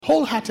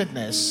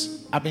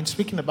Wholeheartedness, I've been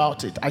speaking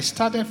about it. I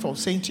started from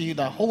saying to you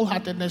that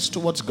wholeheartedness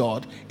towards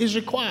God is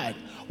required.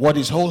 What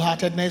is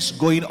wholeheartedness?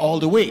 Going all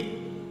the way.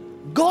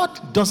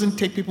 God doesn't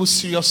take people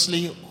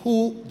seriously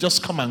who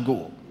just come and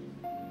go.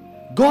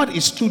 God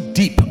is too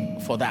deep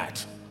for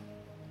that.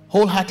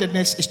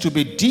 Wholeheartedness is to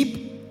be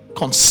deep,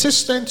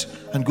 consistent,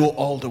 and go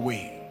all the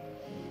way.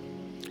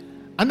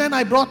 And then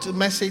I brought a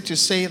message to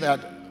say that,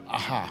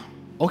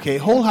 okay,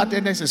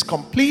 wholeheartedness is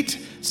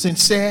complete,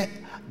 sincere,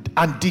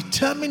 and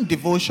determined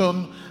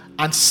devotion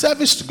and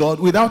service to God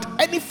without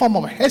any form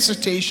of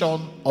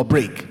hesitation or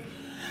break.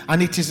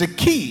 And it is a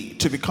key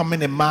to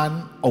becoming a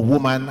man or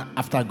woman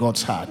after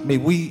God's heart. May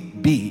we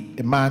be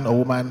a man or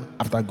woman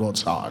after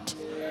God's heart.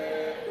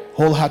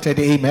 Wholehearted,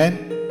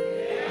 amen.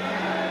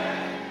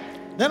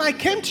 Then I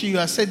came to you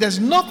and said, there's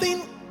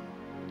nothing,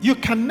 you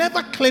can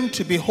never claim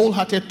to be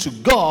wholehearted to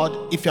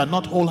God if you are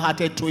not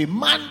wholehearted to a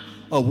man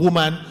or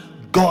woman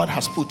God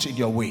has put in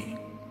your way.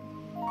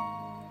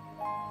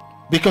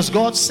 Because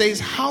God says,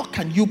 how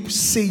can you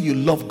say you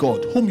love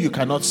God whom you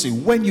cannot see,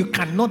 when you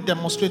cannot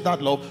demonstrate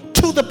that love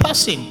to the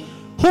person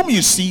whom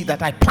you see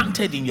that I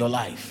planted in your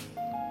life?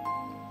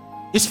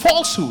 It's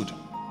falsehood.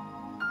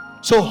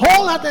 So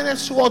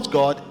wholeheartedness towards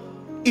God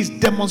is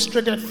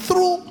demonstrated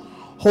through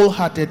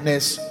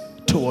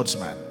wholeheartedness towards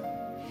man.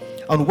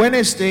 On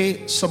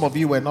Wednesday, some of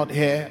you were not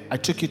here. I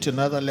took you to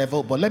another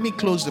level, but let me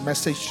close the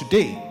message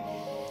today.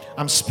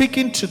 I'm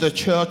speaking to the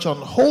church on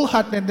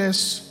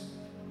wholeheartedness,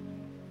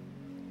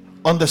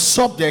 on the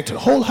subject,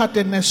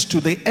 wholeheartedness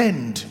to the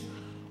end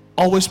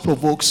always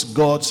provokes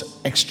God's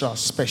extra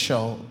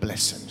special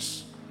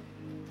blessings.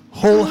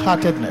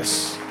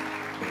 Wholeheartedness.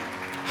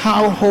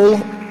 How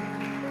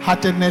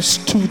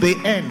wholeheartedness to the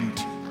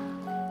end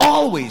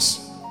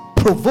always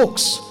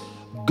provokes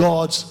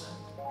God's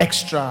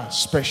extra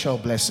special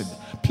blessing.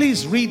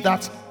 Please read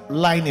that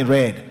line in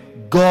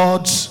red.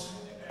 God's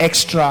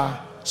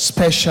extra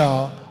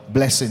special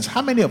blessings.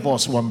 How many of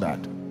us want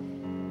that?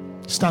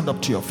 Stand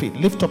up to your feet.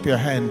 Lift up your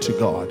hand to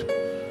God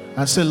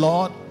and say,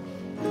 Lord,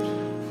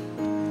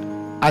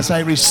 as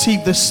I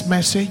receive this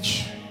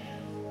message,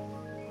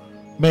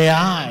 may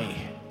I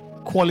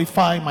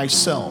qualify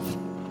myself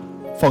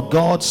for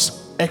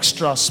God's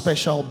extra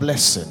special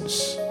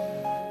blessings,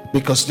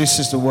 because this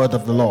is the word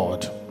of the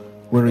Lord.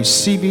 We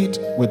receive it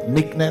with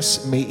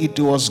meekness. May it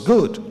do us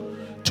good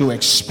to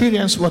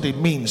experience what it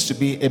means to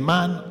be a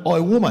man or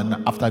a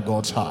woman after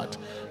God's heart.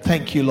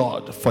 Thank you,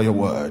 Lord, for your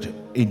word.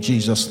 In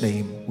Jesus'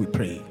 name we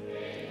pray.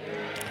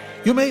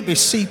 You may be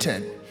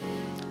seated.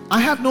 I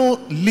have no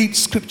lead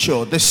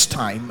scripture this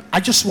time. I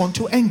just want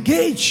to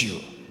engage you.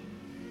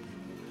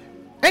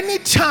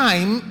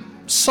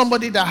 Anytime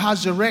somebody that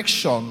has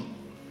direction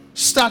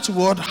starts the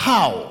word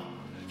how,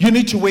 you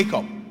need to wake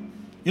up.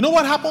 You know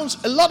what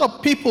happens? A lot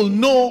of people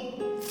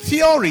know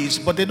theories,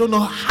 but they don't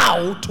know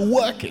how to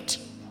work it.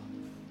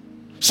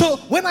 So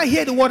when I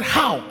hear the word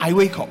how, I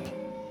wake up.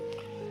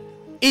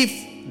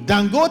 If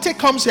Dangote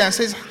comes here and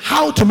says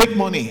how to make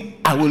money,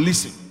 I will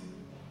listen.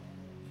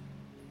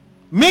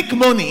 Make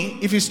money,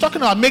 if he's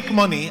talking about make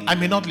money, I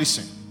may not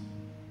listen,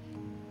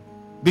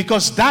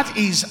 because that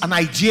is an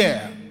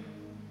idea.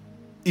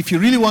 If you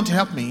really want to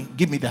help me,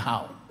 give me the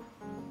how.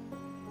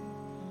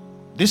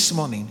 This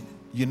morning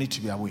you need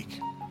to be awake.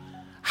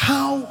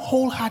 How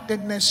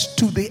wholeheartedness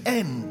to the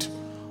end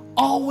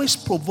always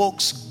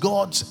provokes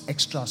God's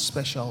extra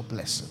special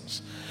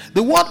blessings.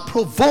 The word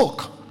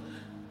provoke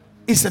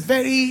is a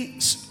very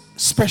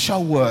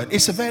special word.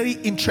 It's a very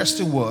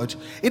interesting word.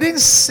 It didn't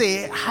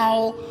say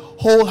how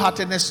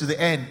wholeheartedness to the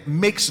end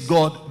makes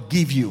God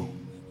give you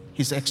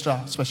his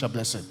extra special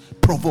blessing.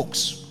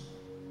 Provokes.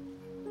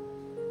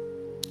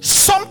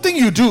 Something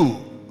you do,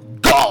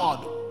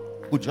 God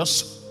would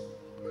just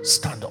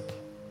stand up.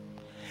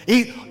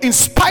 In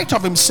spite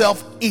of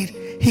himself,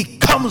 he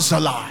comes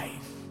alive.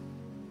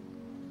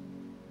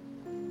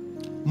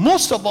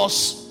 Most of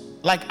us,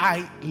 like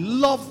I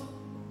love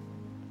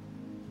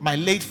my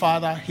late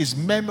father, his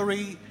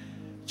memory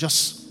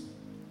just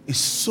is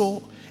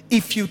so.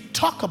 If you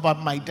talk about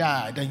my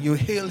dad and you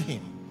hail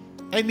him,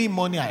 any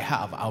money I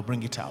have, I'll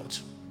bring it out.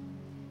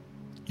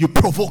 You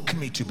provoke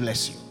me to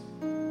bless you.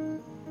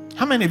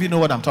 How many of you know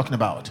what I'm talking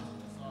about?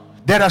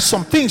 There are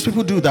some things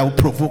people do that will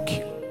provoke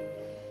you.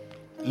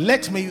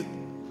 Let me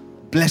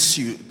bless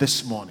you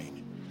this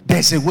morning.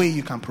 There's a way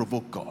you can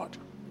provoke God.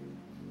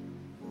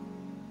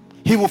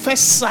 He will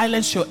first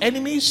silence your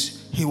enemies.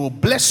 He will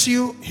bless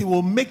you. He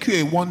will make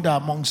you a wonder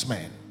amongst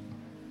men.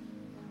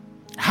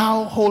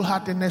 How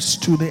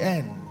wholeheartedness to the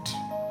end.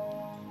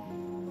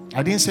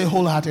 I didn't say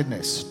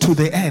wholeheartedness. To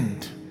the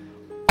end.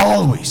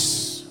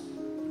 Always,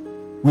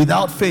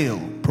 without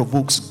fail,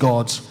 provokes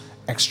God's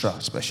extra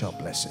special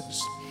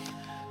blessings.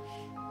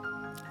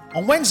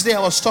 On Wednesday,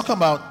 I was talking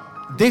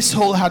about this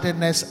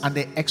wholeheartedness and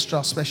the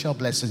extra special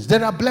blessings.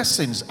 There are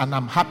blessings, and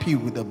I'm happy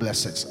with the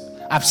blessings.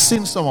 I've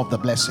seen some of the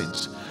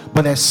blessings,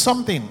 but there's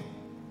something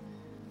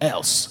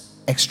else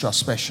extra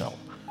special.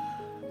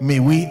 May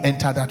we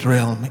enter that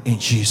realm in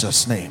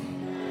Jesus' name.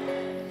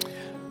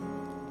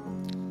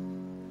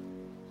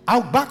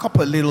 I'll back up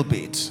a little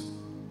bit.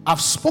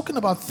 I've spoken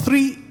about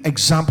 3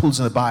 examples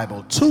in the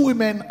Bible, 2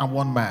 women and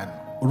 1 man.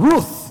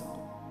 Ruth,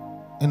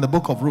 in the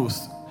book of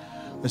Ruth,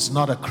 is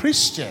not a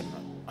Christian.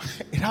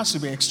 It has to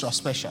be extra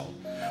special.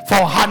 For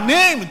her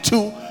name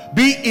to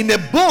be in a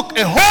book,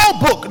 a whole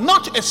book,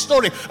 not a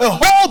story, a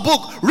whole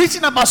book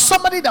written about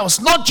somebody that was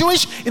not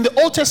Jewish in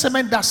the Old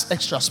Testament, that's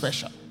extra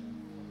special.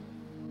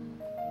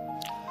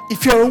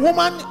 If you're a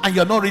woman and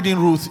you're not reading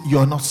Ruth,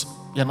 you're not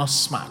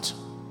smart.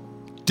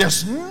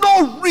 There's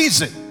no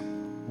reason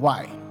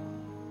why.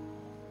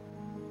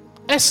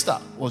 Esther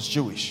was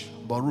Jewish,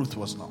 but Ruth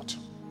was not.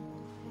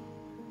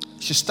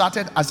 She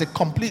started as a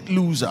complete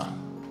loser,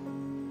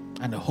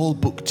 and the whole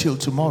book till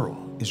tomorrow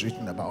is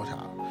written about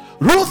her.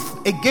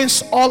 Ruth,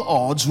 against all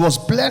odds, was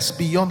blessed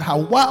beyond her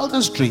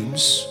wildest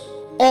dreams,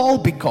 all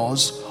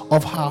because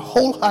of her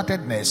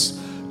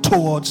wholeheartedness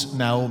towards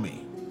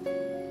Naomi.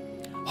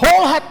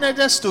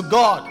 Wholeheartedness to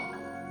God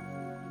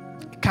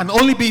can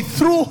only be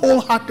through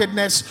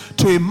wholeheartedness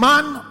to a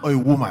man or a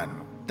woman.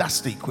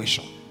 That's the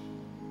equation.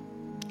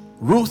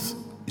 Ruth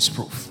is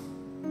proof.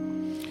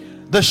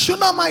 The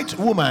Shunammite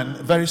woman,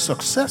 very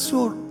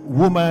successful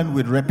woman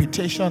with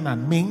reputation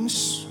and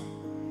means,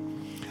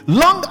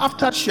 long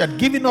after she had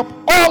given up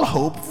all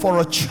hope for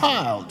a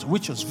child,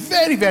 which was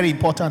very, very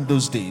important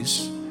those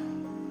days,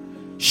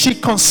 she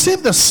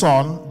conceived a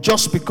son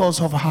just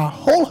because of her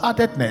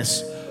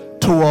wholeheartedness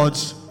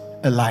towards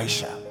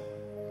Elisha.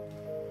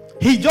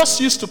 He just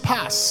used to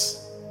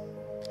pass.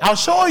 I'll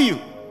show you.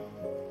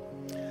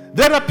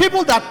 There are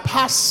people that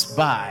pass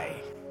by.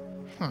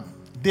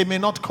 They may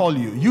not call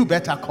you. You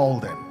better call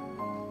them.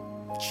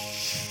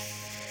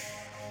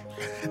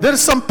 There are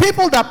some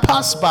people that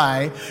pass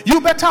by. You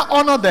better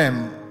honor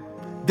them.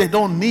 They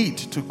don't need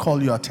to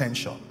call your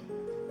attention.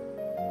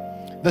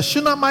 The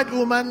Shunammite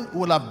woman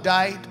will have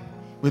died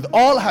with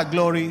all her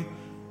glory,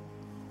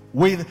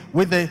 with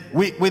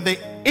the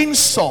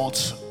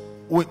insult,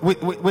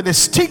 with the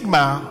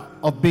stigma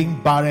of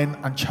being barren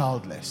and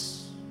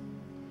childless.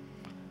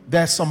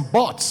 There's some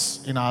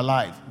bots in our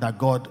life that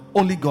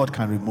only God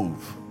can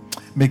remove.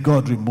 May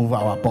God remove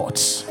our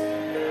bots.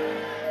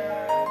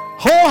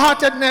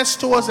 Wholeheartedness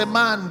towards a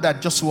man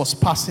that just was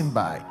passing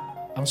by.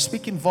 I'm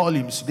speaking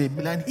volumes today.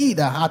 And he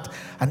that hath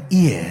an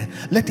ear,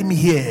 let him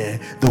hear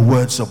the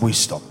words of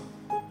wisdom.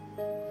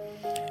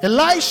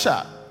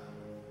 Elisha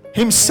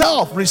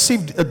himself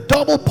received a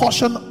double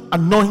portion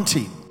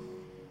anointing,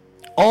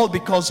 all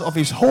because of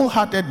his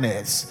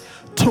wholeheartedness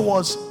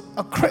towards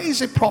a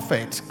crazy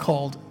prophet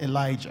called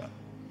Elijah.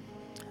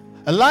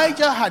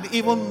 Elijah had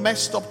even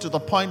messed up to the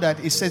point that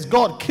he says,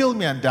 God, kill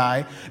me and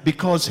die,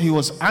 because he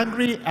was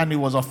angry and he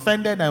was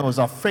offended and was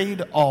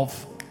afraid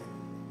of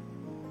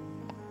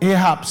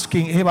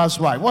King Ahab's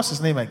wife. What's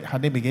his name? Her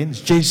name again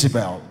is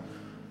Jezebel.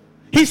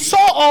 He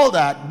saw all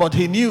that, but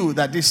he knew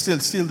that this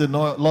still the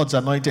Lord's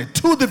anointed.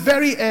 To the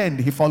very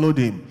end, he followed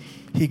him.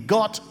 He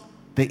got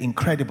the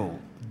incredible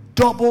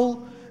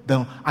double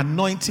the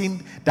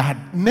anointing that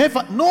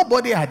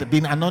nobody had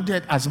been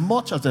anointed as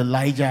much as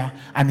Elijah,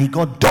 and he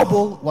got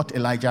double what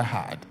Elijah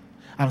had.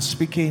 I'm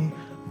speaking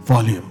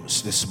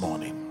volumes this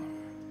morning.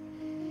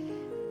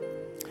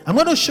 I'm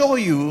going to show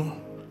you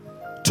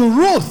to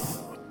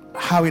Ruth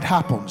how it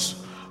happens.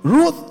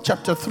 Ruth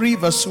chapter 3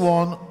 verse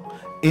 1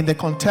 in the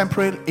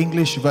contemporary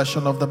English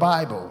version of the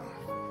Bible.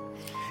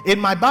 In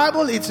my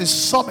Bible, it is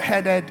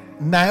subheaded,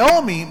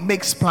 Naomi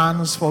makes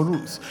plans for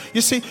Ruth.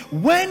 You see,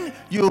 when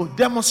you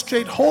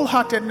demonstrate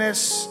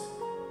wholeheartedness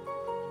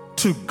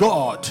to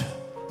God,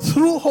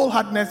 through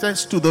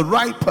wholeheartedness to the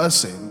right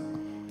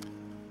person,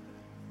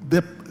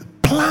 the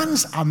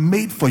plans are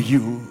made for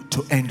you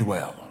to end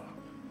well.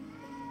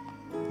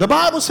 The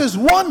Bible says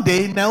one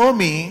day,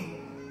 Naomi,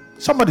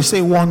 somebody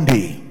say one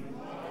day.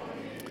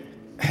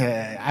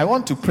 I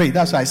want to pray.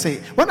 That's why I say,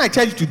 when I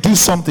tell you to do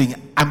something,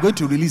 I'm going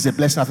to release a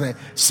blessing after that.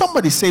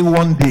 Somebody say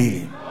one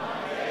day.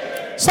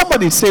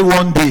 Somebody say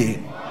one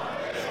day.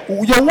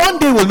 Your one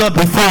day will not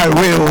be far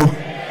away.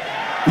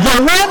 Your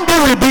one day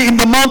will be in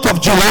the month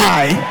of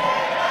July.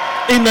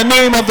 In the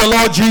name of the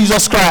Lord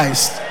Jesus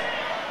Christ.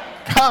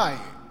 Kai.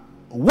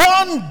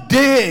 One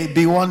day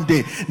be one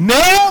day.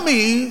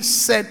 Naomi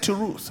said to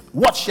Ruth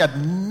what she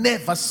had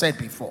never said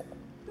before.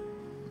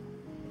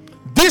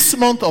 This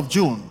month of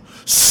June,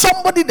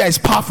 somebody that is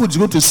powerful is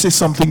going to say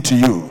something to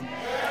you.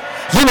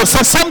 He's going to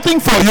say something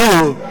for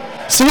you.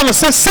 He's going to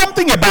say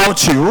something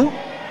about you.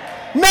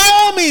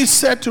 Naomi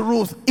said to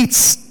Ruth,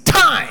 it's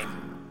time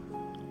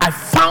I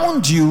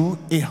found you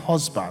a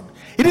husband.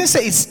 He didn't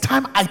say it's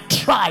time I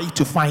try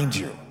to find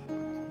you.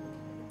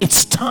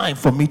 It's time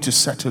for me to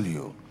settle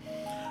you.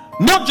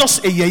 Not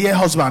just a yeye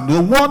husband,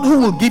 the one who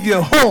will give you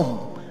a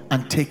home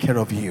and take care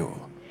of you.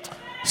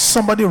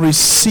 Somebody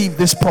receive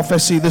this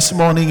prophecy this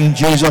morning in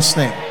Jesus'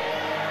 name.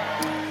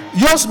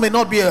 Yours may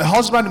not be a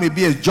husband, it may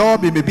be a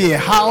job, it may be a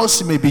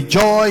house, it may be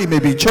joy, it may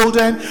be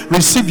children.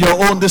 Receive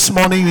your own this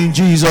morning in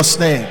Jesus'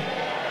 name.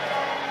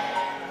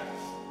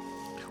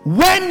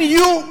 When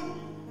you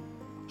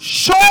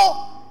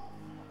show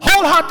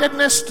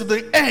wholeheartedness to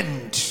the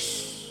end,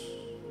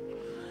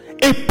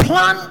 a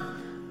plan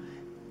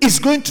is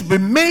going to be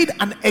made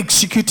and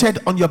executed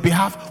on your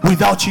behalf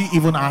without you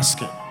even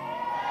asking.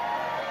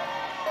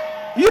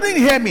 You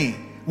didn't hear me.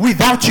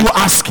 Without you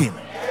asking.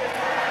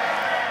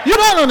 You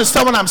don't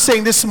understand what I'm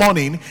saying this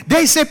morning.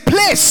 There is a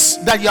place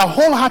that you are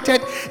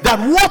wholehearted, that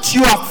what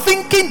you are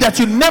thinking that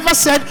you never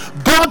said,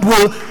 God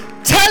will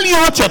tell you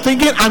what you're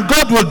thinking and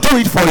God will do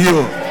it for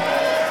you.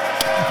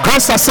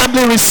 God's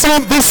assembly,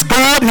 receive this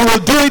God. He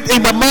will do it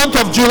in the month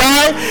of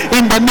July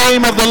in the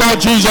name of the Lord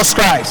Jesus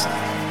Christ.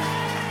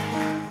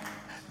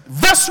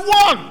 Verse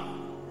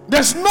 1.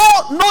 There's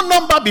no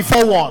number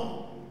before 1.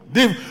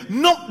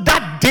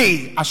 That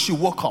day as she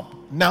woke up,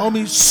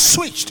 Naomi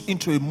switched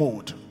into a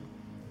mode.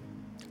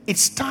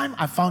 It's time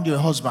I found your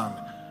husband.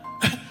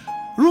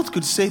 Ruth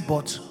could say,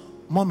 but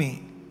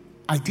mommy,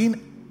 I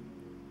didn't.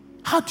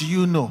 How do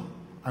you know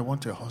I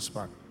want a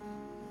husband?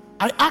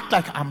 I act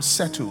like I'm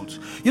settled.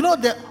 You know,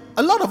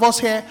 a lot of us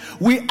here,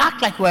 we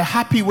act like we're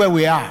happy where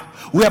we are.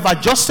 We have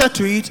adjusted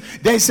to it.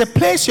 There is a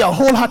place you are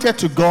wholehearted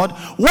to God.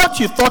 What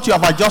you thought you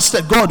have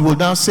adjusted, God will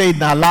now say,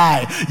 nah,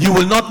 lie. You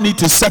will not need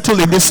to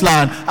settle in this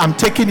land. I'm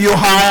taking you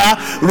higher.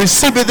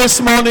 Receive it this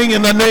morning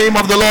in the name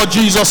of the Lord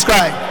Jesus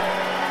Christ.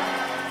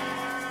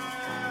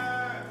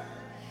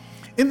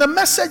 In the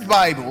Message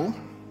Bible,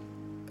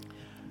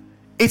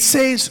 it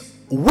says,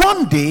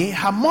 one day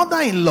her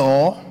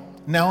mother-in-law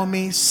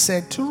Naomi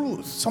said to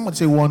Ruth. Someone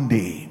say one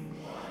day.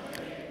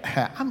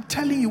 I'm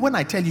telling you, when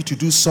I tell you to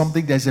do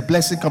something, there's a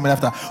blessing coming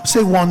after.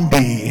 Say one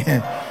day.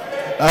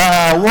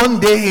 One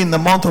day in the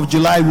month of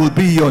July will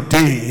be your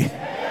day.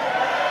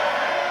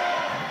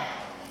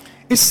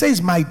 It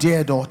says, my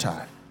dear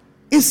daughter,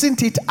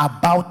 isn't it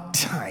about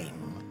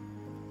time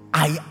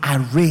I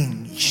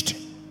arranged,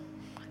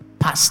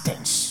 past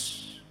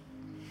tense,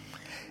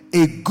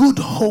 a good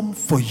home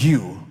for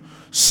you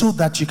so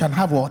that you can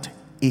have what?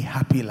 A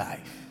happy life.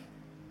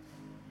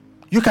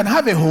 You can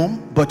have a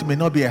home, but it may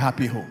not be a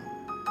happy home.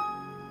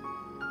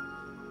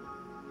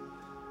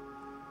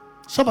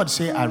 Somebody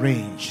say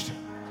arranged.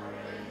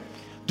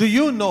 Do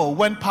you know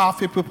when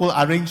powerful people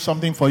arrange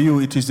something for you,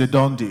 it is a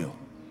done deal?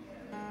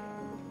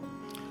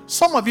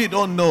 Some of you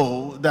don't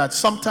know that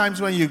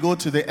sometimes when you go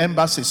to the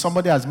embassy,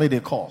 somebody has made a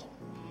call.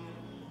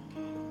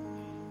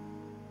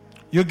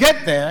 You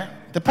get there,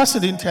 the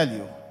person didn't tell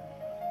you.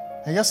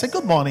 And you say,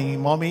 good morning,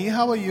 mommy,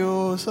 how are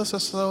you?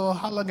 So,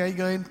 how long are you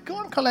going?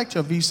 Go and collect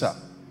your visa.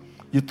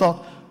 You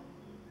thought,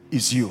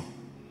 it's you.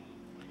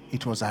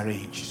 It was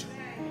arranged.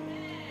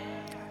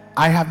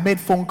 I have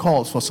made phone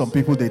calls for some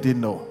people they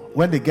didn't know.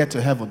 When they get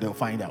to heaven, they'll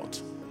find out.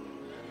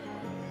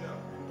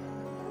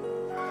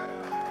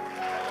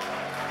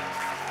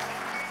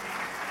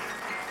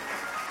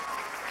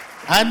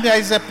 And there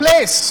is a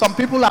place, some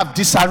people have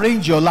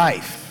disarranged your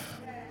life,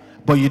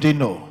 but you didn't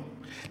know.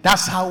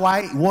 That's how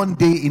one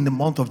day in the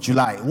month of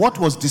July, what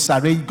was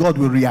disarranged, God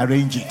will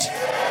rearrange it.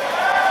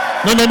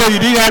 No, you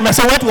didn't hear me. I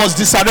said, what was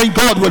disarranged,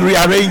 God will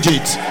rearrange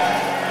it.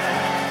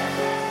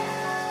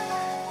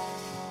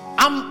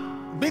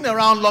 I'm been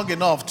around long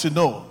enough to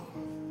know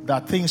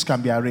that things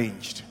can be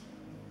arranged.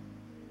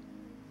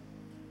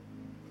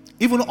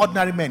 Even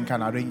ordinary men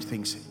can arrange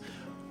things.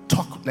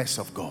 Talk less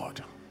of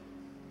God.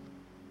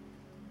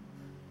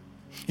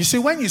 You see,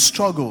 when you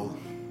struggle,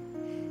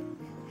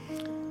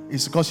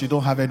 it's because you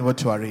don't have anyone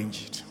to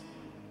arrange it.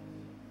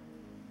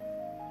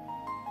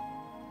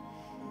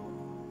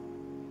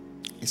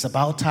 It's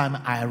about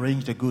time I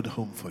arranged a good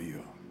home for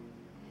you.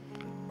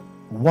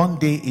 One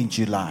day in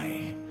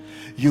July,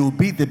 you'll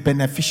be the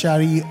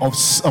beneficiary of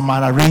some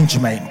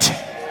arrangement.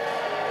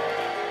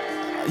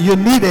 You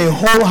need a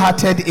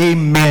wholehearted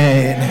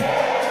amen.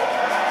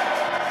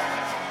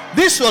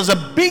 This was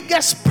the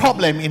biggest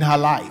problem in her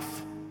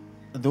life.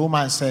 The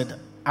woman said,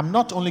 I'm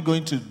not only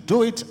going to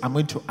do it, I'm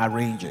going to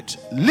arrange it.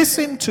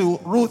 Listen to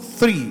Ruth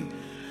 3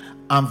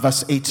 and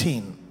verse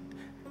 18.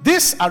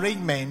 This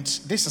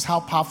arrangement, this is how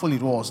powerful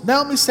it was.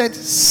 Naomi said,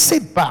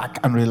 sit back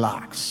and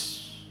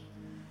relax.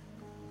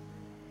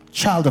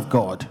 Child of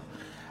God,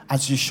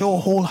 as you show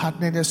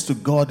wholeheartedness to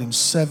God in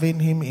serving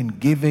Him, in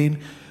giving,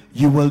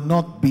 you will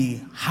not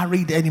be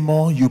hurried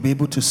anymore. You'll be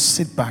able to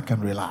sit back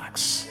and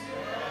relax.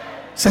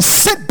 So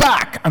sit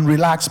back and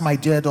relax, my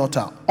dear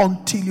daughter,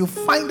 until you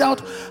find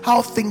out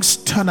how things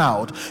turn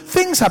out.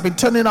 Things have been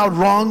turning out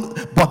wrong,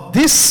 but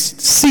this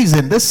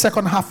season, this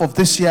second half of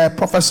this year, I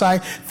prophesy,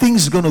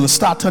 things are going to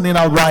start turning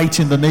out right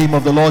in the name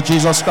of the Lord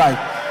Jesus Christ.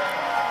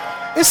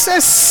 It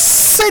says,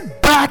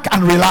 sit back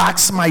and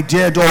relax, my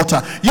dear daughter.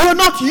 You are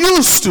not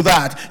used to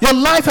that. Your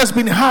life has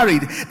been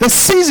hurried. The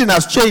season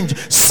has changed.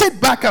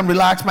 Sit back and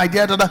relax, my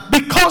dear daughter.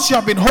 Because you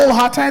have been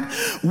wholehearted,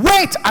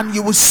 wait and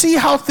you will see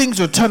how things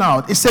will turn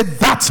out. It said,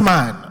 that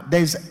man,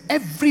 there is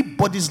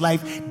everybody's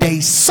life. There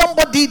is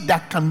somebody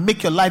that can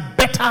make your life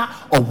better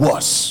or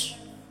worse.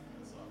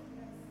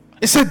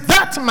 It said,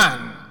 that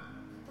man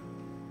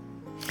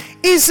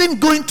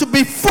isn't going to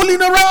be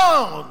fooling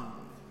around.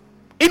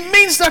 It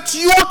means that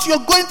what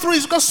you're going through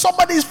is because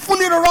somebody is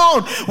fooling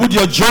around with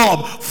your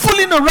job,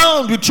 fooling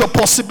around with your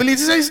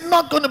possibilities. He's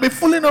not going to be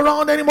fooling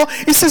around anymore.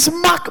 He says,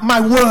 mark my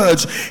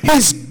words,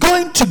 he's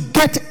going to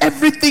get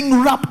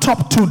everything wrapped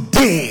up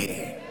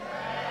today.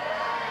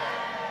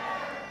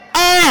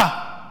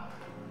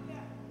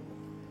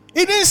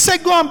 He didn't say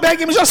go and beg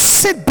him.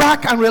 Just sit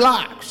back and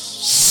relax.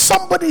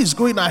 Somebody is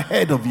going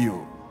ahead of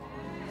you.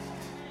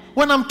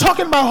 When I'm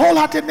talking about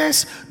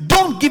wholeheartedness,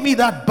 don't give me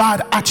that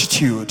bad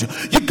attitude.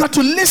 You got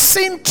to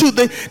listen to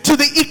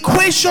the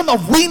equation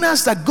of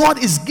winners that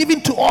God is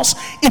giving to us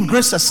in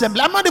Grace Assembly.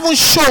 I'm not even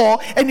sure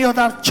any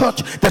other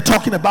church they're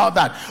talking about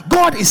that.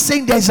 God is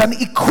saying there's an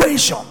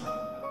equation,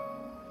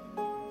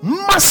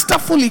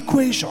 masterful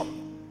equation.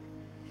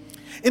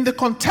 In the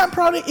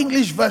contemporary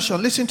English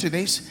version, listen to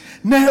this.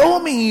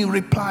 Naomi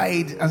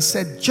replied and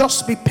said,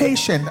 just be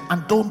patient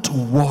and don't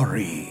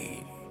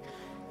worry.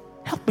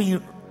 Help me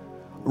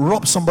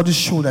rub somebody's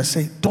shoulder and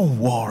say, don't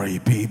worry,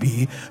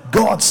 baby.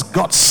 God's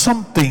got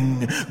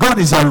something. God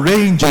is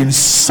arranging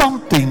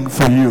something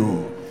for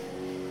you.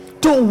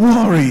 Don't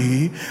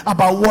worry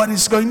about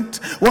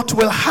what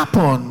will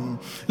happen.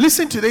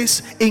 Listen to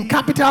this in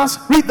capitals.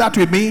 Read that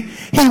with me.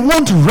 He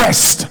won't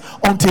rest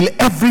until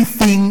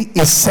everything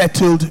is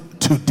settled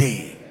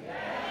today.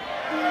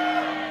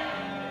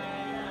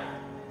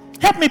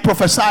 Help me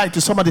prophesy to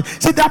somebody.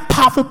 Say that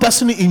powerful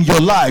person in your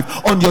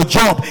life, on your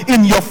job,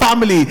 in your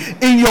family,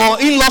 in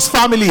your in-laws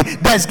family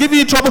that is giving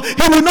you trouble,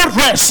 he will not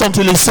rest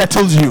until he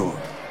settles you.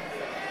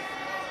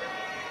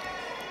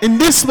 In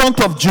this month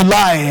of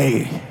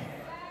July,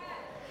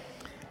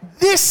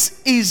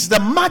 this is the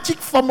magic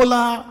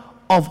formula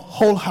of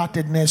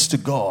wholeheartedness to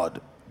God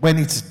when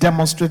it's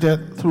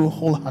demonstrated through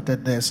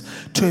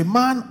wholeheartedness to a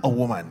man or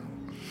woman.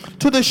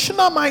 To the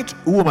Shunammite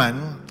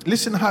woman,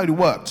 listen how it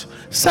worked.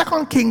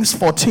 2 Kings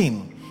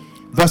 14,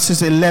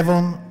 verses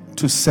 11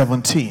 to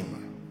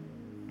 17.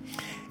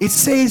 It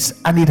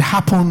says, and it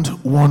happened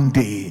one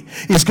day.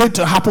 It's going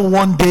to happen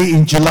one day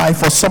in July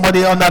for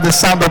somebody under the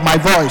sound of my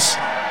voice.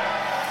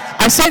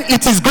 I said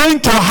it is going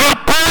to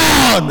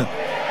happen.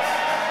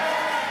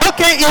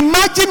 Okay,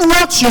 imagine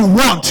what you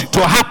want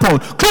to happen.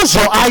 Close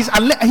your eyes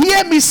and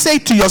hear me say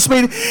to your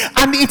spirit,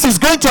 and it is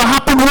going to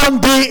happen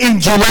one day in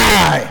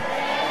July.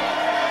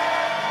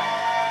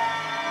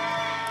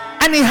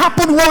 And it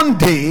happened one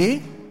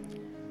day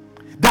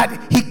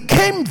that he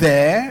came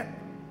there,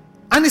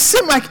 and it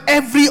seemed like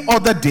every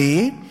other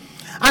day,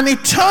 and he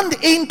turned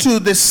into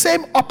the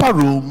same upper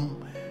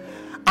room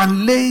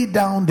and lay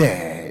down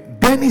there.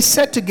 Then he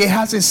said to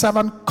Gehazi his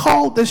servant,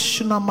 call the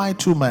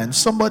Shunammite woman.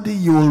 Somebody,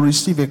 you will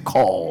receive a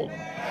call.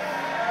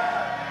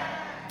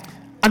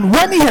 And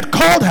when he had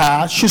called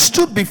her, she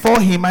stood before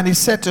him, and he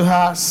said to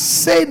her,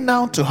 say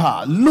now to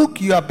her,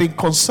 look, you have been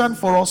concerned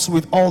for us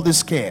with all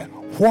this care.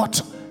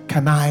 What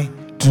can I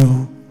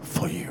do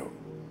for you?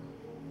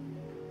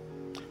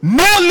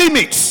 No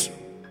limits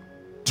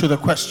to the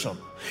question.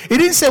 He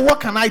didn't say, what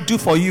can I do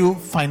for you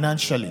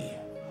financially?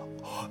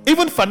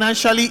 Even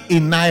financially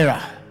in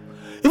naira.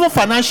 Even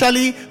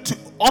financially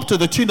up to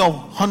the tune of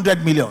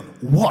 100 million.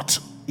 What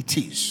it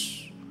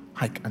is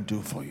I can do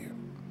for you.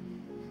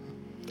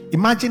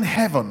 Imagine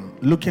heaven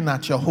looking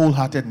at your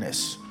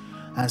wholeheartedness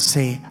and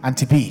say,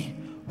 Auntie B,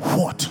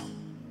 what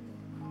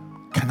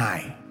can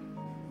I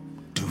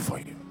do for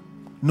you?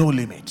 No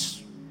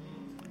limits,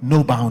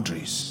 no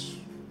boundaries.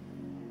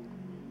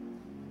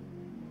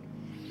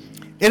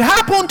 It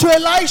happened to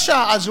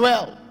Elisha as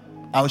well.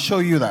 I'll show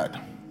you that.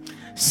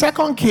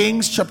 2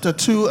 Kings chapter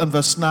 2 and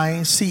verse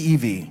 9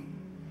 CEV.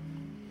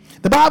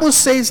 The Bible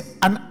says,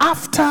 and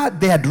after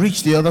they had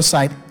reached the other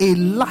side,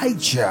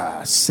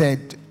 Elijah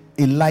said,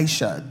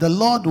 Elisha, the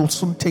Lord will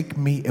soon take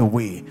me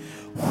away.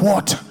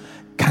 What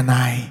can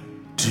I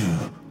do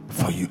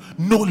for you?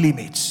 No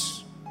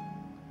limits.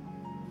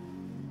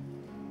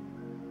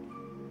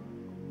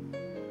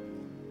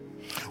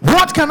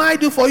 What can I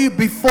do for you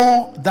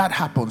before that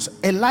happens?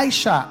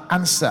 Elisha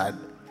answered,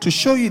 to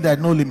show you that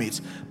no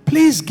limits,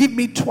 please give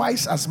me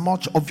twice as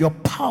much of your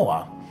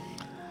power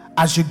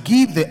as you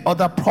give the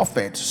other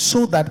prophet,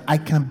 so that I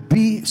can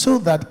be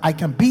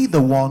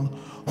the one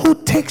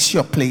who takes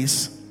your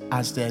place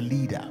as their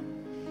leader.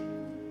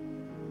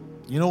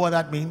 You know what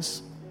that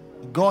means?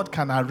 God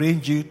can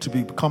arrange you to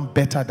become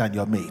better than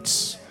your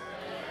mates.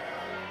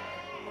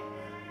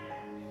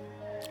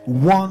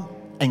 One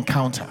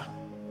encounter.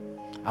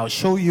 I'll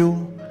show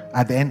you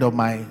at the end of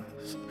my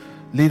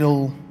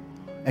little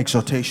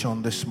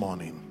exhortation this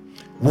morning.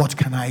 What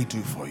can I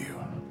do for you?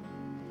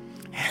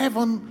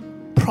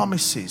 Heaven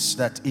promises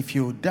that if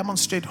you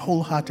demonstrate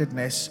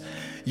wholeheartedness,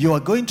 you are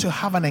going to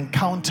have an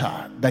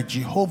encounter that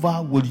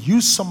Jehovah will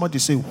use somebody to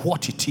say,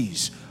 what it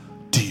is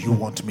do you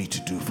want me to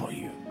do for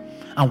you?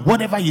 And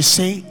whatever you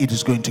say, it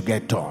is going to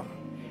get done.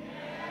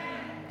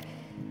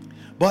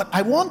 But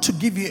I want to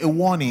give you a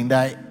warning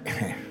that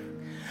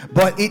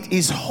but it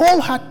is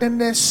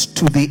wholeheartedness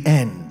to the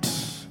end.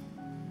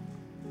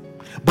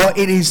 But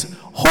it is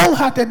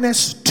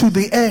wholeheartedness to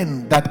the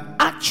end that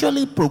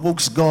actually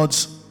provokes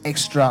God's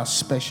extra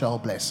special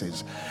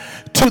blessings.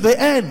 To the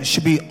end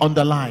should be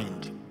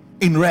underlined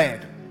in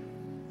red.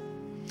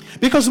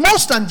 Because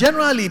most and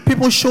generally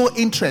people show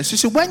interest. You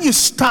see, when you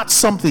start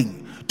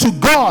something, to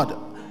God,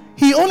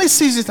 He only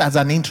sees it as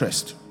an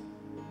interest.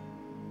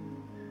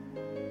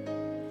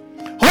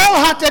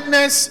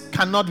 Wholeheartedness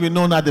cannot be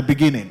known at the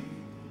beginning.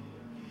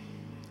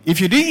 If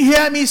you didn't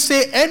hear me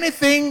say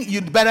anything,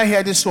 you'd better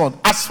hear this one.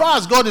 As far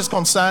as God is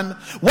concerned,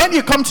 when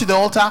you come to the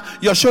altar,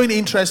 you're showing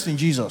interest in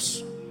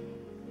Jesus.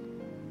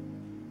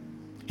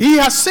 He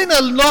has seen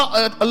a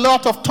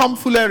lot of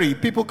tomfoolery.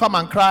 People come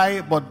and cry,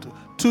 but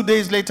 2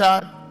 days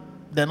later,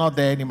 they're not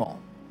there anymore.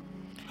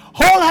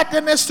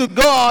 Wholeheartedness to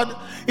God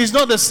is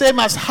not the same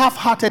as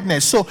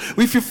half-heartedness. So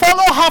if you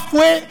follow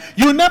halfway,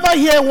 you never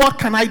hear, what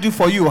can I do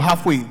for you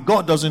halfway?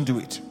 God doesn't do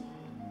it.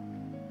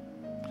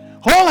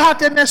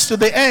 Wholeheartedness to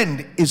the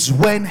end is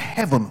when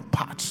heaven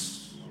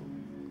parts.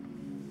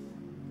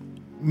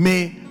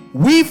 May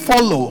we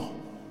follow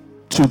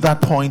to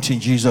that point in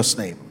Jesus'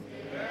 name.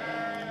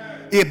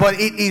 But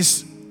it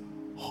is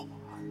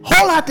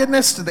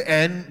wholeheartedness to the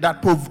end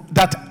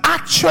that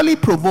actually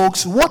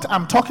provokes what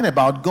I'm talking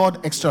about,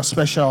 God extra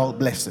special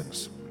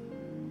blessings.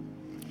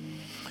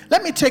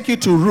 Let me take you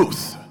to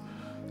Ruth,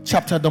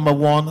 chapter number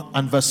 1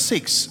 and verse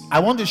 6. I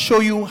want to show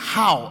you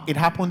how it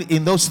happened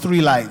in those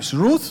three lives.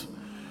 Ruth,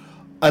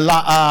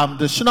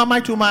 the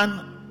Shunammite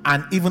woman,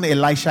 and even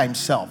Elisha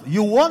himself.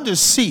 You want to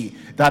see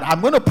that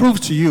I'm going to prove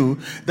to you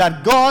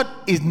that God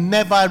is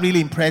never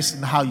really impressed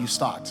in how you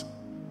start.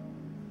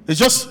 He's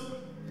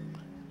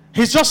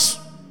just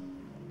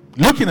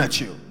looking at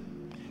you.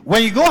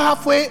 When you go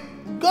halfway,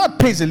 God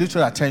pays a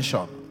little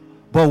attention.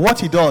 But what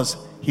he does,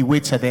 he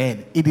waits at the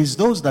end. It is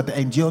those that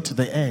endure to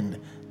the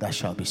end that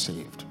shall be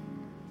saved.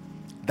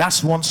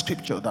 That's one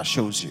scripture that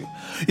shows you.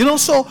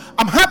 So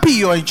I'm happy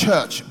you're in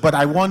church, but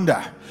I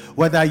wonder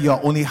whether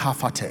you're only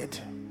half-hearted.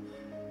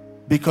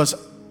 Because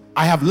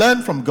I have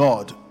learned from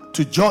God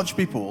to judge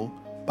people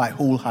by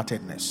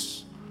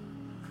wholeheartedness.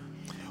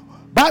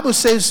 Bible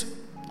says,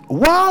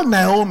 while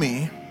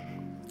Naomi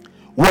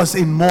was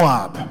in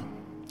Moab,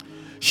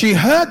 she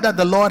heard that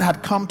the Lord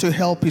had come to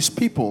help his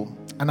people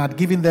and had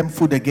given them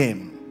food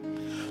again.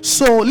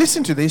 So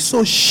listen to this.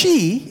 So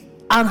she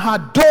and her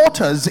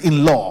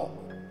daughters-in-law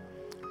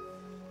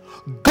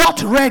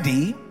got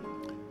ready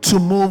to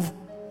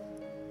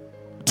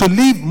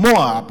leave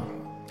Moab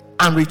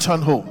and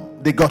return home.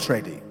 They got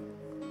ready.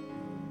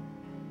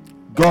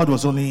 God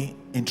was only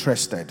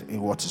interested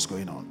in what is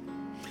going on.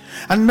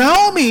 And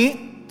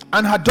Naomi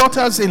and her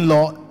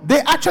daughters-in-law, they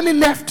actually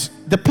left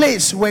the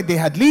place where they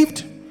had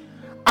lived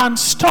and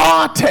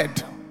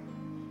started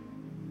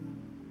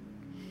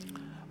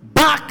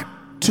back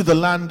to the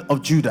land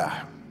of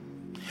Judah.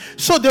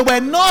 So they were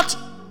not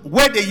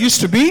where they used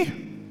to be.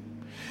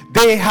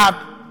 They had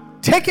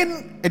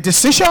taken a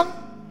decision.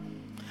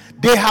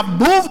 They have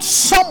moved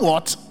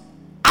somewhat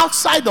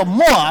outside of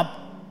Moab,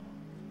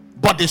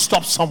 but they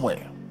stopped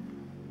somewhere.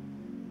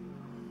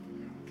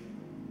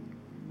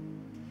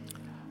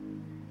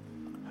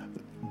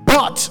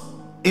 But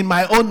in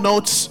my own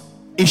notes,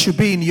 it should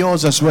be in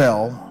yours as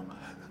well.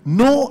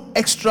 No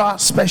extra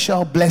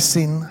special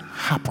blessing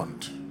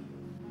happened.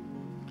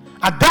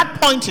 At that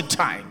point in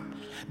time,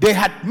 they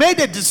had made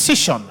a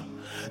decision.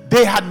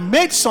 They had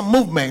made some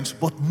movements,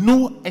 but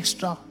no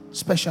extra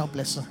special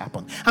blessing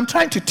happened. I'm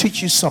trying to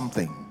teach you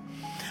something.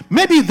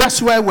 Maybe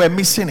that's where we're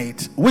missing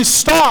it. We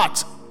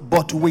start,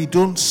 but we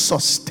don't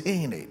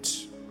sustain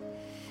it.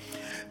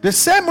 The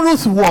same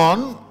Ruth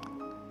 1,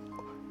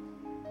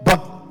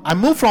 but I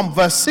moved from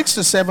verse 6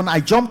 to 7, I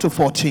jumped to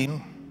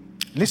 14.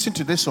 Listen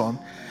to this one.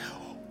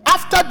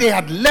 After they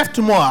had left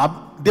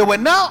Moab, they were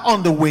now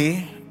on the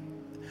way.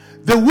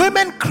 The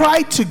women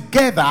cried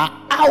together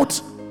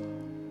out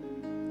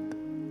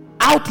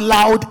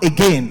loud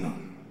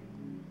again.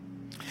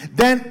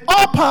 Then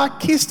Orpah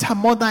kissed her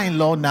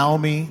mother-in-law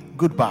Naomi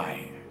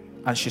goodbye,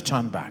 and she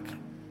turned back.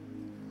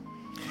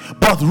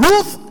 But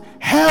Ruth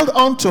held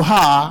on to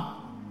her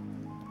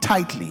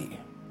tightly.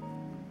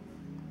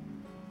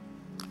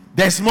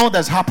 There's more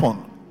that's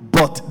happened,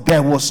 but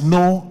there was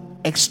no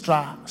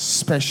extra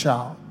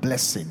special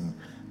blessing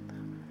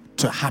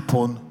to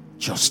happen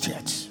just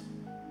yet.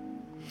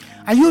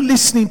 Are you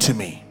listening to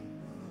me?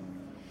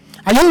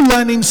 Are you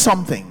learning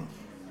something?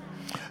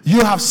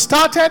 You have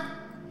started,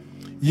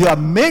 you have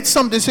made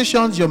some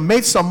decisions, you have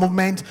made some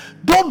movement.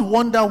 Don't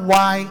wonder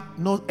why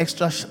no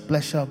extra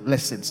special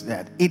blessings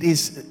there. It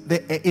is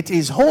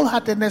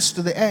wholeheartedness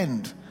to the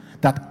end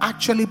that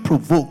actually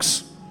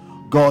provokes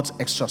God's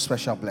extra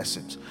special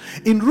blessings.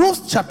 In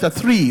Ruth chapter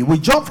 3, we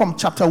jump from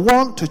chapter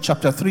 1 to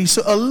chapter 3.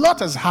 So a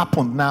lot has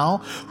happened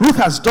now. Ruth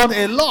has done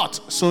a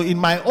lot. So in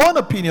my own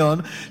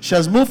opinion, she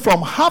has moved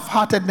from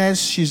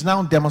half-heartedness. She's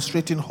now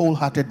demonstrating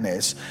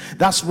wholeheartedness.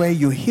 That's where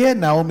you hear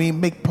Naomi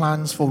make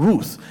plans for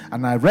Ruth.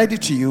 And I read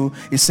it to you.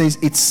 It says,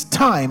 it's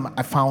time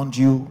I found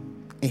you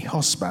a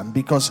husband,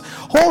 because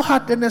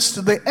wholeheartedness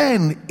to the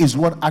end is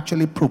what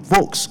actually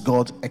provokes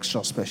God's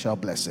extra special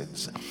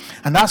blessings.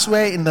 And that's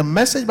where in the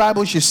Message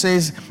Bible she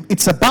says,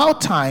 it's about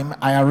time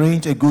I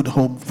arrange a good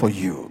home for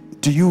you.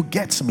 Do you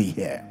get me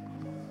here?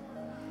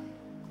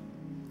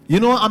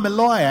 I'm a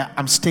lawyer.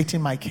 I'm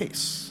stating my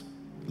case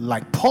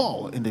like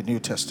Paul in the New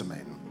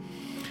Testament.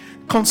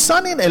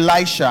 Concerning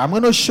Elisha, I'm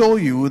going to show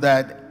you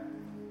that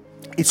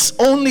it's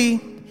only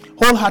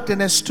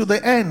Wholeheartedness to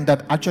the end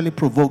that actually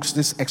provokes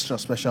this extra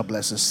special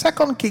blessing.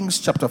 2 Kings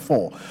chapter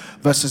 4,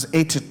 verses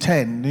 8 to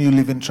 10, New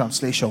Living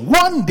Translation.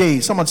 One day,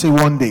 someone say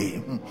one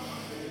day.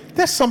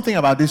 There's something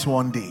about this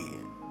one day.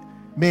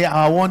 May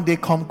our one day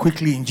come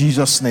quickly in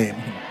Jesus' name.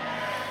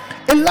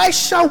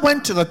 Elisha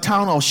went to the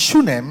town of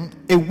Shunem.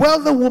 A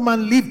wealthy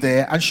woman lived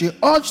there, and she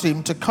urged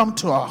him to come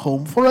to her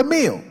home for a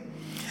meal.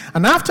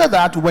 And after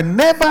that,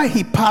 whenever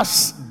he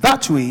passed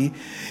that way,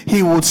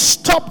 he would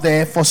stop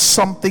there for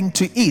something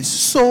to eat.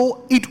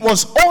 So it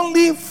was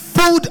only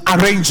food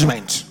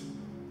arrangement.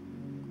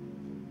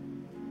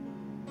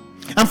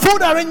 And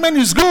food arrangement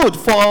is good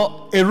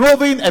for a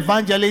roving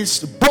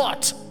evangelist,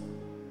 but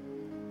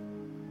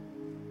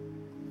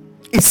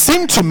it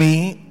seemed to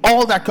me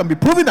all that can be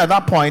proven at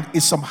that point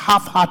is some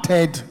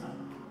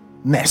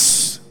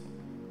half-heartedness.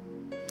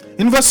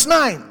 In verse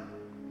 9,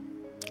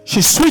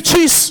 she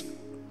switches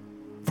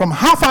from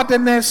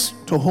half-heartedness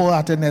to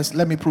wholeheartedness.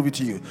 Let me prove it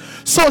to you.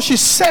 So she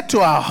said to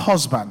her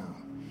husband,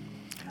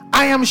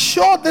 I am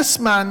sure this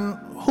man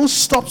who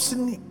stops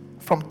in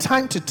from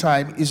time to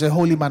time is a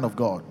holy man of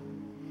God.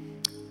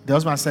 The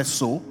husband said,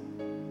 so?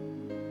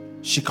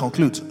 She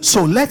concludes,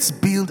 so let's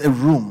build a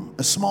room,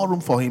 a small room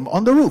for him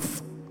on the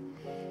roof.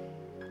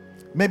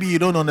 Maybe you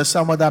don't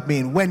understand what that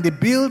means. When they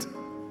build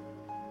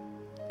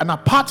an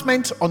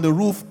apartment on the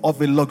roof of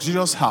a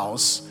luxurious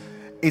house,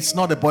 it's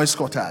not a boys'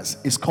 quarters,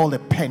 it's called a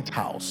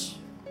penthouse.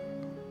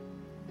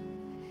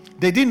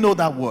 They didn't know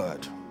that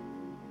word.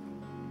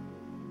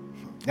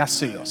 That's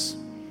serious.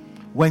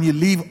 When you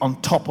live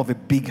on top of a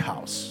big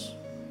house,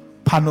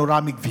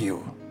 panoramic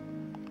view,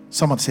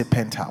 someone say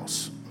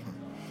penthouse.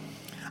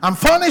 And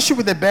furnish it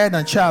with a bed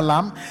and chair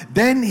lamp,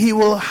 then he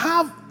will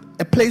have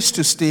a place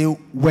to stay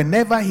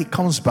whenever he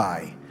comes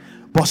by.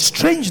 But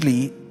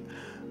strangely,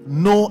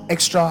 no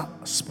extra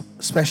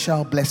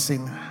special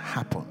blessing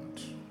happened.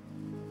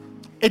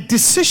 A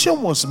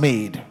decision was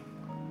made,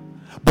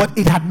 but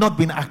it had not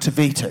been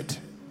activated.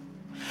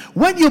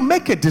 When you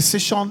make a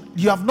decision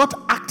you have not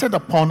acted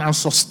upon and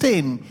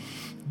sustained,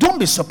 don't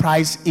be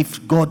surprised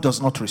if God does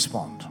not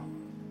respond.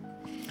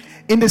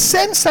 In the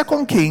same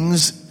 2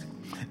 Kings,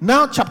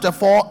 now chapter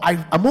 4,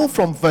 I move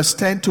from verse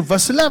 10 to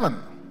verse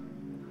 11.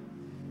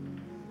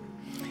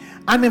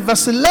 And in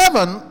verse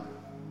 11,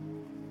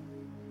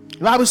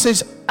 the Bible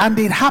says, and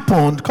it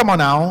happened, come on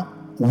now,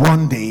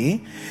 one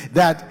day,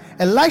 that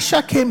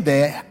Elisha came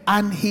there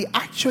and he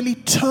actually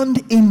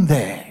turned in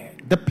there.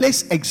 The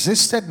place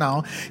existed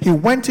now. He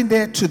went in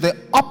there to the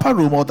upper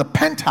room or the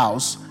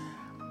penthouse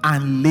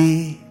and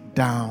lay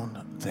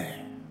down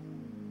there.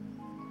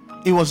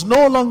 It was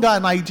no longer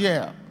an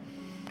idea.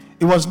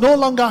 It was no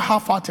longer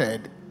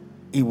half-hearted.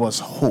 It was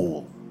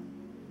whole.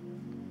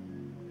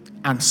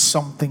 And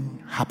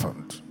something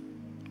happened.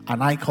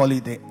 And I call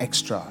it the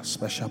extra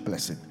special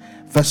blessing.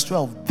 Verse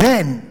 12.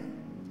 Then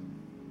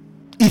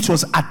it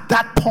was at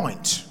that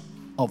point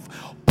of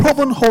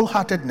proven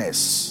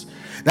wholeheartedness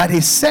that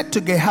he said to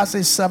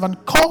Gehazi's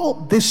servant,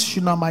 call this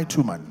Shunammite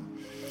woman.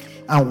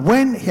 And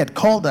when he had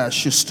called her,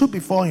 she stood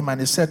before him, and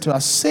he said to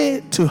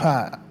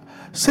her,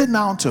 say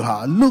now to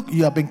her, look,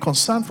 you have been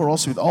concerned for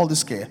us with all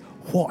this care.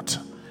 What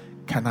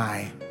can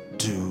I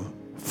do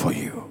for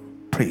you?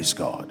 Praise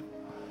God.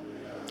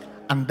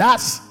 And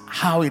that's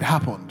how it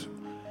happened.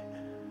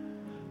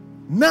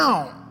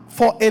 Now,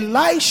 for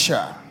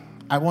Elisha,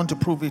 I want to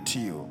prove it to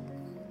you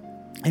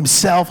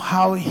himself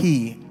how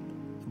he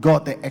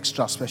got the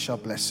extra special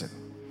blessing.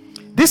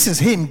 This is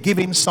him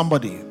giving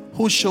somebody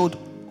who showed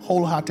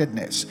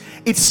wholeheartedness.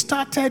 It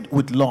started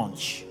with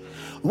lunch.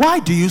 Why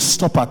do you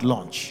stop at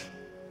lunch?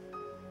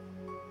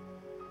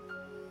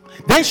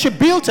 Then she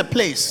built a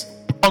place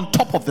on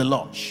top of the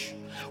lunch.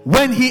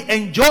 When he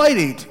enjoyed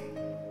it,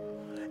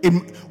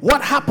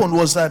 what happened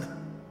was that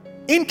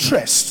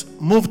interest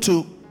moved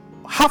to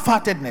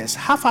half-heartedness.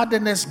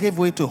 Half-heartedness gave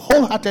way to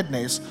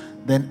wholeheartedness.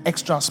 Then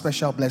extra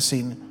special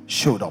blessing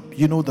showed up.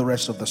 You know the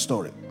rest of the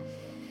story.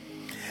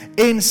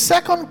 In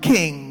 2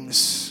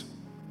 Kings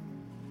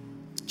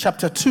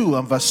chapter 2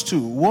 and verse 2,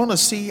 we want to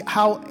see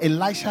how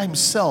Elisha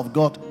himself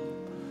got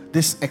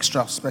this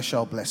extra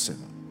special blessing.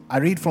 I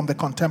read from the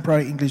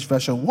Contemporary English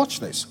Version. Watch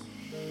this.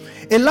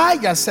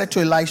 Elijah said to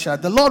Elisha,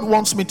 the Lord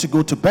wants me to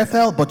go to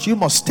Bethel, but you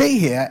must stay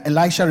here.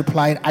 Elisha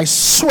replied, I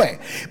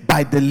swear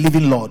by the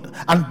living Lord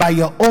and by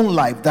your own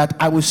life that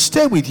I will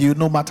stay with you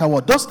no matter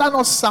what. Does that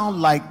not sound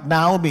like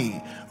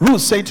Naomi? Ruth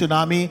said to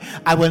Naomi,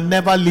 I will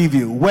never leave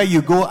you. Where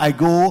you go, I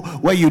go.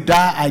 Where you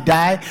die, I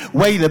die.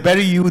 Where they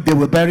bury you, they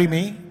will bury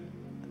me.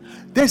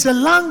 There's a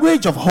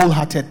language of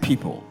wholehearted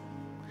people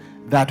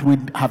that we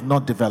have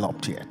not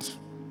developed yet.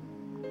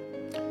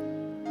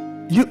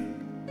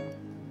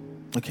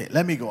 Okay,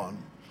 let me go on.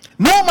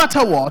 No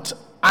matter what,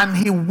 and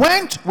he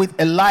went with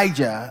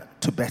Elijah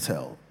to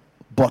Bethel,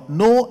 but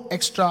no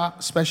extra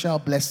special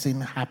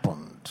blessing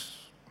happened.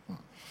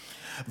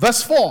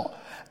 Verse 4.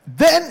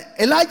 Then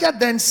Elijah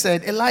then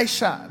said,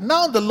 Elisha,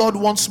 now the Lord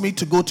wants me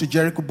to go to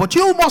Jericho, but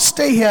you must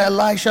stay here.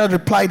 Elisha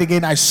replied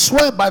again, I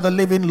swear by the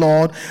living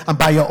Lord and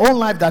by your own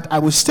life that I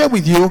will stay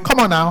with you. Come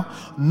on now.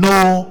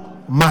 No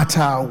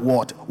matter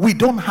what. We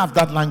don't have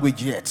that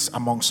language yet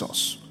amongst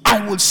us.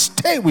 I will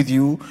stay with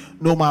you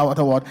no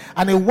matter what.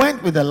 And he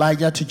went with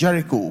Elijah to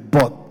Jericho,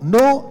 but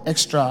no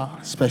extra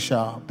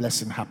special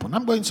blessing happened.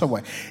 I'm going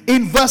somewhere.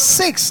 In verse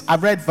 6, I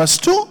read verse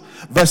 2,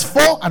 verse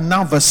 4, and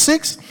now verse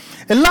 6.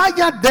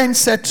 Elijah then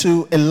said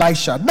to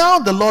Elisha, now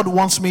the Lord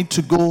wants me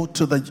to go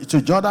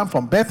to Jordan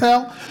from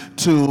Bethel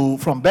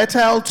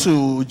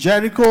to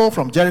Jericho,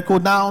 from Jericho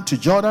down to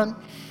Jordan.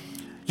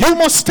 You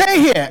must stay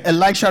here.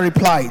 Elisha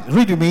replied,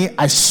 read with me,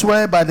 I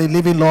swear by the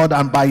living Lord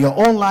and by your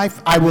own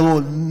life, I will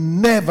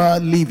never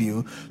leave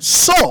you.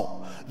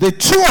 So the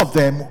two of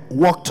them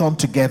walked on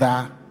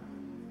together,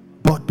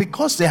 but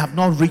because they have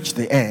not reached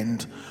the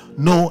end,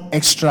 no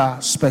extra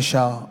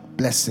special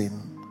blessing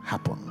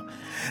happened.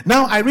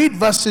 Now I read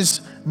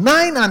verses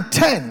 9 and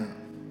 10,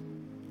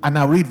 and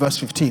I read verse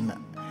 15.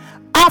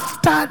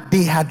 After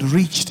they had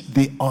reached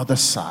the other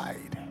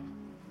side,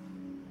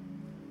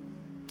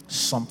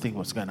 something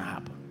was going to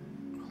happen.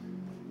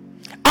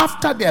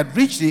 After they had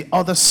reached the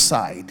other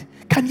side,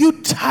 can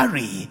you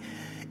tarry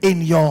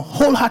in your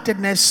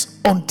wholeheartedness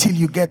until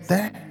you get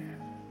there?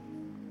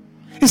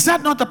 Is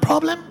that not the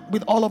problem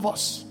with all of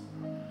us?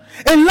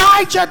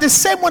 Elijah, the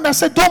same one that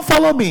said, don't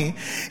follow me,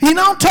 he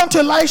now turned to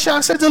Elisha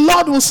and said, the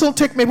Lord will soon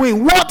take me away.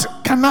 What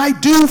can I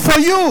do for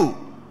you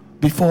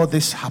before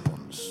this happens?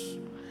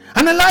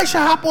 And Elisha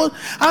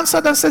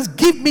answered and says,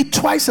 give me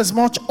twice as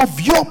much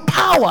of your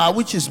power,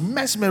 which is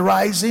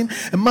mesmerizing.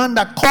 A man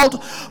that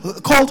called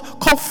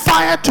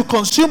fire to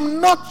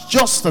consume not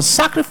just the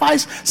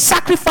sacrifice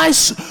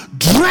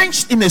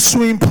drenched in a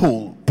swimming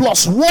pool,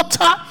 plus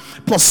water,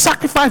 plus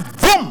sacrifice,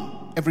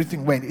 boom,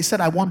 everything went. He said,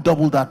 I want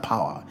double that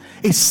power.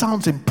 It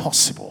sounds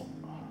impossible.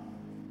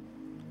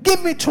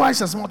 Give me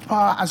twice as much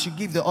power as you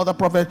give the other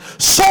prophet,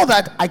 so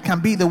that I can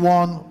be the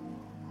one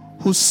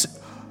who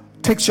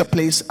takes your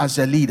place as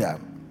a leader.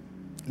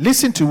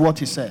 Listen to what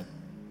he said.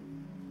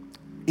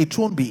 It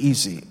won't be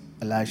easy,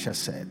 Elisha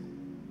said.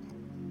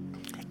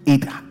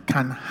 It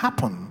can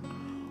happen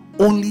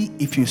only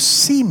if you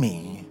see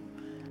me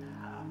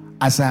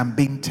as I am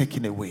being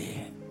taken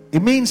away.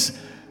 It means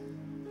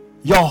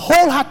your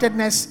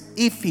wholeheartedness,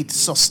 if it's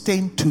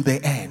sustained to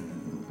the end,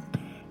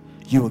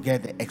 you will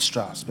get the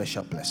extra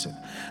special blessing.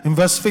 In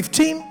verse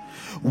 15,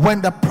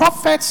 when the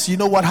prophets, you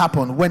know what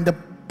happened? When the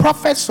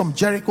prophets from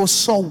Jericho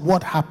saw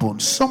what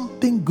happened,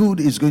 something good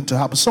is going to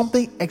happen.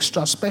 Something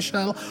extra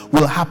special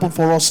will happen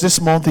for us this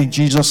month in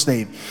Jesus'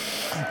 name.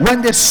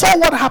 When they saw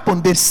what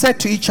happened, they said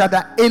to each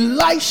other,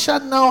 Elisha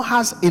now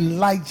has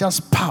Elijah's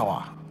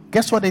power.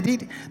 Guess what they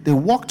did? They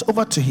walked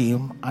over to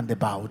him and they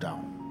bowed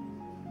down.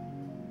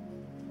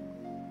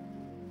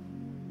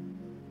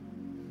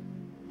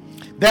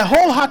 Their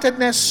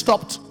wholeheartedness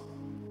stopped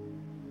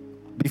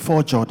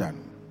before Jordan.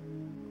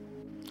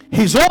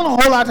 His own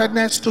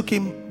wholeheartedness took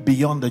him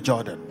beyond the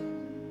Jordan.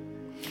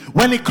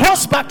 When he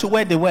crossed back to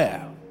where they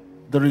were,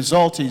 the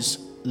result is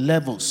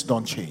levels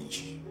don't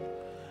change.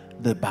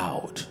 They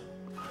bowed.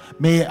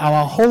 May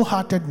our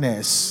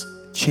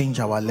wholeheartedness change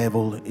our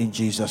level in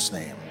Jesus'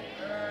 name.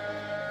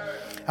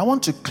 I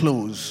want to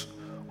close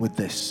with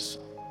this.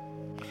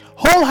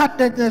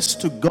 Wholeheartedness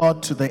to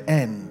God to the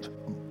end,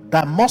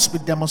 that must be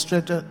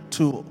demonstrated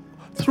through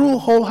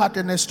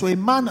wholeheartedness to a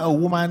man or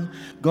woman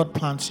God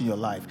plants in your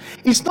life.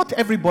 It's not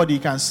everybody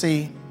can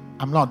say,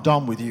 I'm not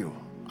done with you,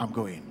 I'm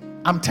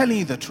going. I'm telling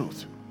you the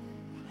truth.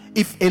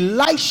 If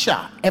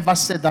Elisha ever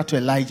said that to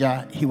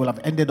Elijah, he will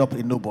have ended up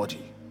a nobody.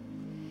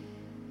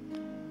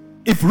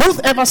 If Ruth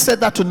ever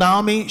said that to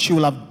Naomi, she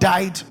will have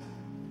died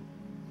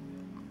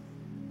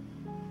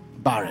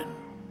barren.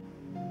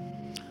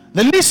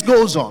 The list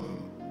goes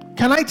on.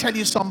 Can I tell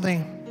you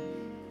something?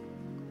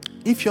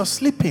 If you're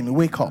sleeping,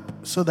 wake up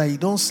so that you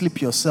don't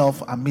sleep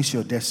yourself and miss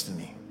your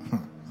destiny.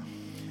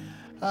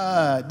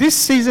 This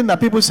season that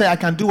people say I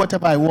can do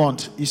whatever I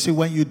want, you see,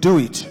 when you do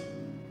it,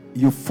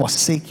 you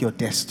forsake your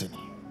destiny.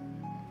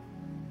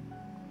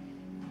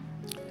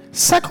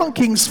 2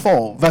 Kings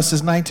 4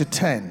 verses 9 to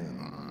 10.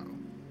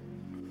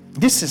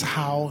 This is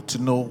how to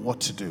know what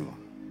to do.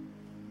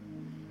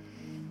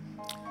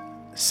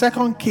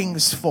 2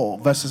 Kings 4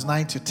 verses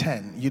 9 to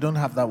 10. You don't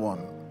have that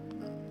one.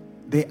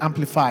 They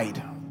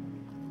amplified.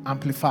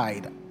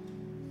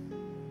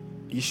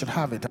 You should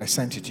have it. I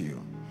sent it to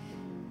you.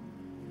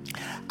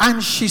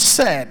 And she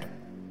said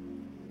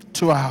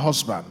to her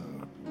husband,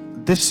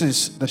 this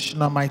is the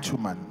Shunammite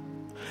woman,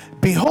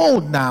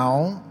 behold,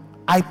 now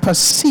I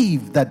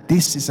perceive that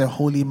this is a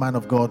holy man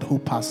of God who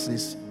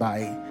passes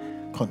by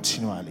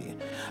continually.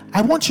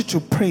 I want you to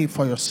pray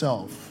for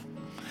yourself.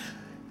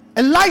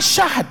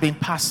 Elisha had been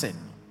passing,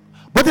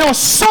 but there was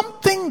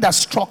something that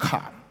struck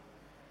her.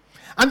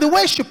 And the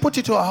way she put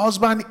it to her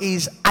husband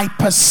is, I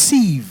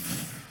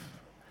perceive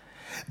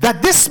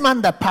that this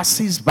man that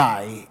passes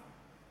by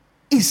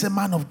is a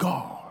man of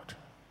God.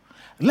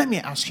 Let me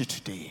ask you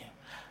today,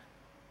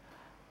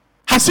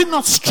 has it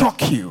not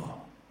struck you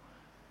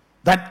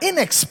that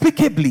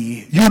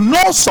inexplicably you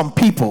know some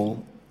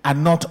people are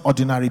not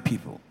ordinary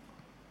people?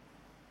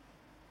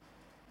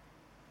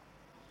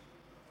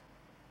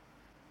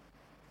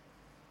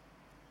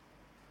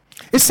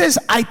 It says,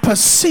 I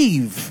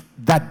perceive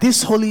that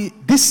this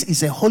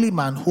is a holy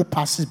man who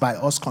passes by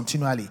us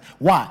continually.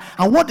 Why?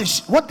 And what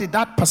did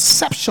that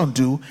perception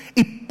do?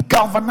 It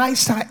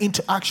galvanized her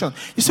into action.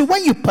 You see,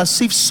 when you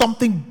perceive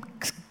something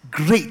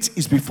great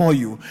is before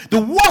you, the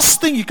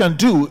worst thing you can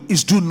do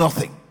is do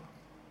nothing.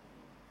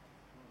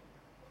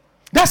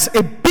 That's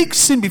a big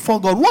sin before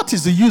God. What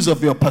is the use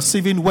of your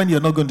perceiving when you're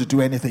not going to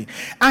do anything?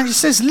 And he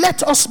says,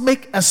 let us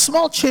make a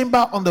small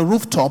chamber on the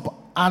rooftop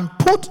and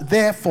put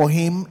there for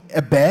him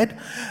a bed,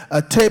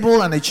 a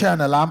table, and a chair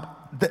and a lamp.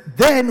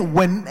 Then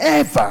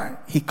whenever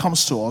he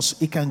comes to us,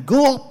 he can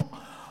go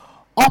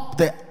up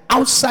the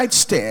outside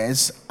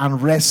stairs and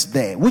rest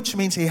there, which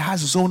means he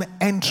has his own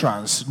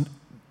entrance.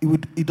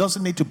 He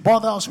doesn't need to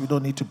bother us. We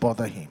don't need to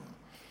bother him.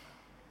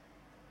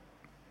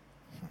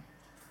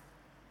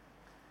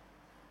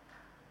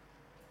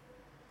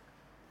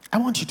 I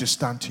want you to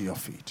stand to your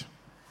feet.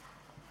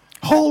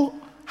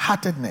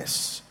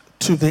 Wholeheartedness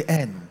to the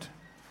end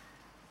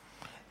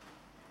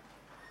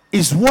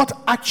is what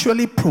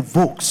actually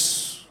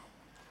provokes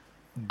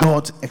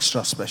God's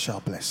extra special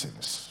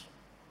blessings.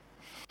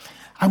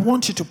 I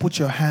want you to put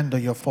your hand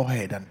on your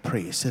forehead and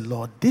pray. Say,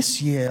 Lord,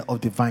 this year of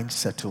divine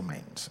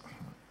settlement,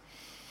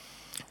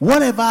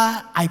 whatever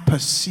I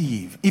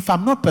perceive, if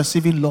I'm not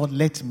perceiving, Lord,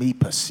 let me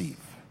perceive.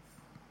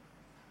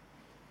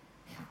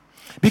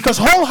 Because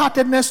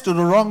wholeheartedness to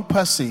the wrong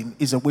person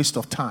is a waste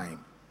of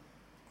time.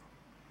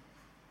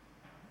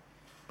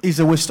 Is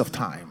a waste of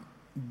time.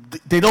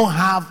 They don't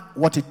have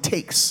what it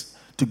takes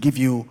to give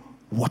you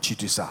what you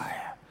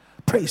desire.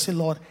 Pray, say,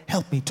 Lord,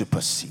 help me to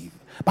perceive.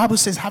 Bible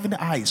says, having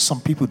eyes,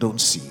 some people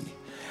don't see.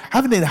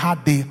 Having a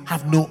heart, they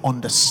have no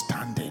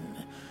understanding.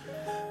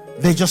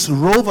 They just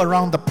rove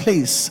around the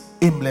place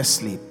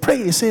aimlessly.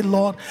 Pray, say,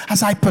 Lord,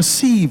 as I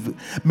perceive,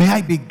 may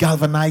I be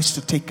galvanized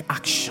to take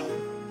action.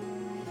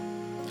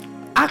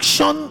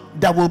 Action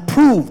that will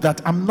prove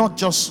that I'm not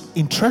just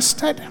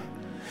interested,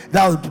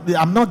 that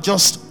I'm not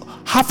just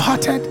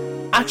half-hearted.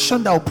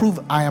 Action that will prove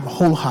I am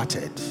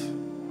wholehearted,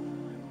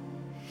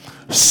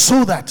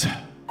 so that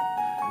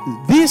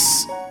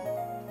this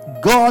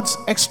God's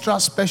extra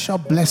special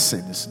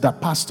blessings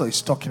that Pastor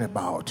is talking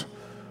about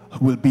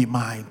will be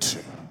mine too.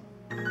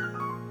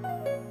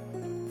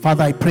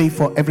 Father, I pray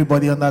for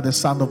everybody under the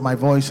sound of my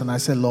voice, and I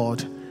say,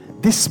 Lord,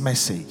 this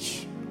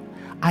message,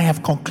 I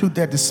have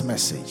concluded this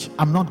message.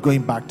 I'm not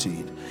going back to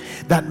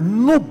it. That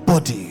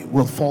nobody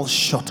will fall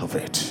short of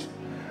it.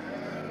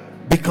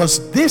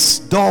 Because this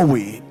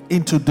doorway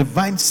into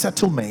divine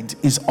settlement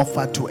is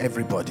offered to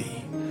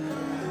everybody.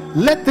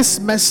 Let this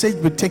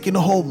message be taken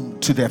home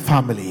to their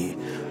family,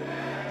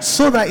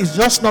 so that it's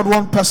just not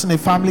one person in a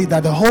family,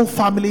 that the whole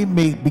family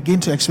may begin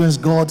to experience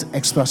God's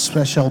extra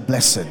special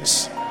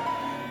blessings.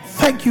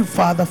 Thank you,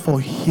 Father, for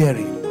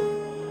hearing.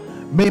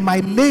 May my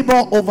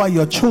labor over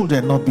your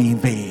children not be in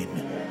vain.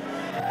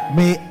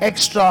 May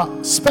extra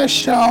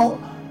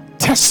special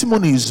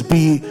testimonies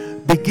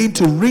begin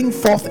to ring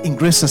forth in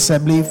Grace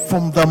Assembly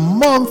from the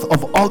month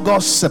of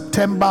August,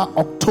 September,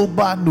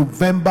 October,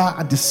 November,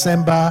 and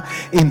December,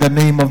 in the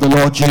name of the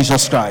Lord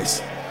Jesus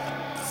Christ.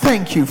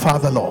 Thank you,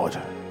 Father Lord.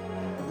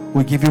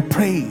 We give you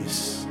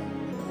praise.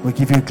 We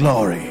give you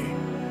glory.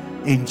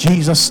 In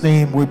Jesus'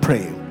 name we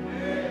pray.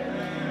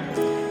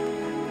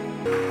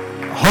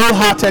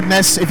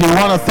 Wholeheartedness. If you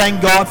want to thank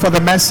God for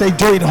the message,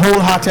 do it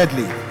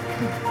wholeheartedly.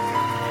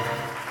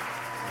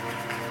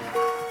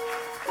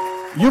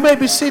 You may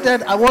be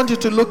seated. I want you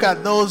to look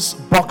at those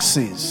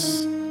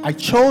boxes. I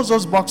chose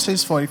those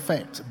boxes for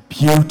effect.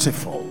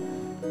 Beautiful.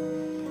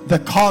 The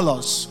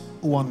colors,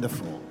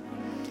 wonderful.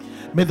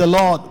 May the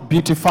Lord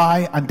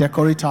beautify and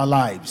decorate our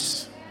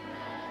lives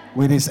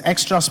with his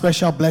extra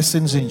special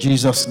blessings in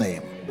Jesus'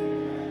 name.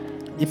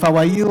 If I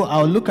were you,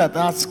 I'll look at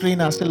that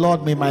screen and say,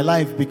 Lord, may my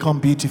life become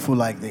beautiful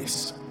like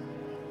this.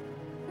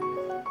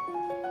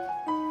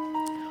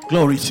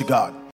 Glory to God.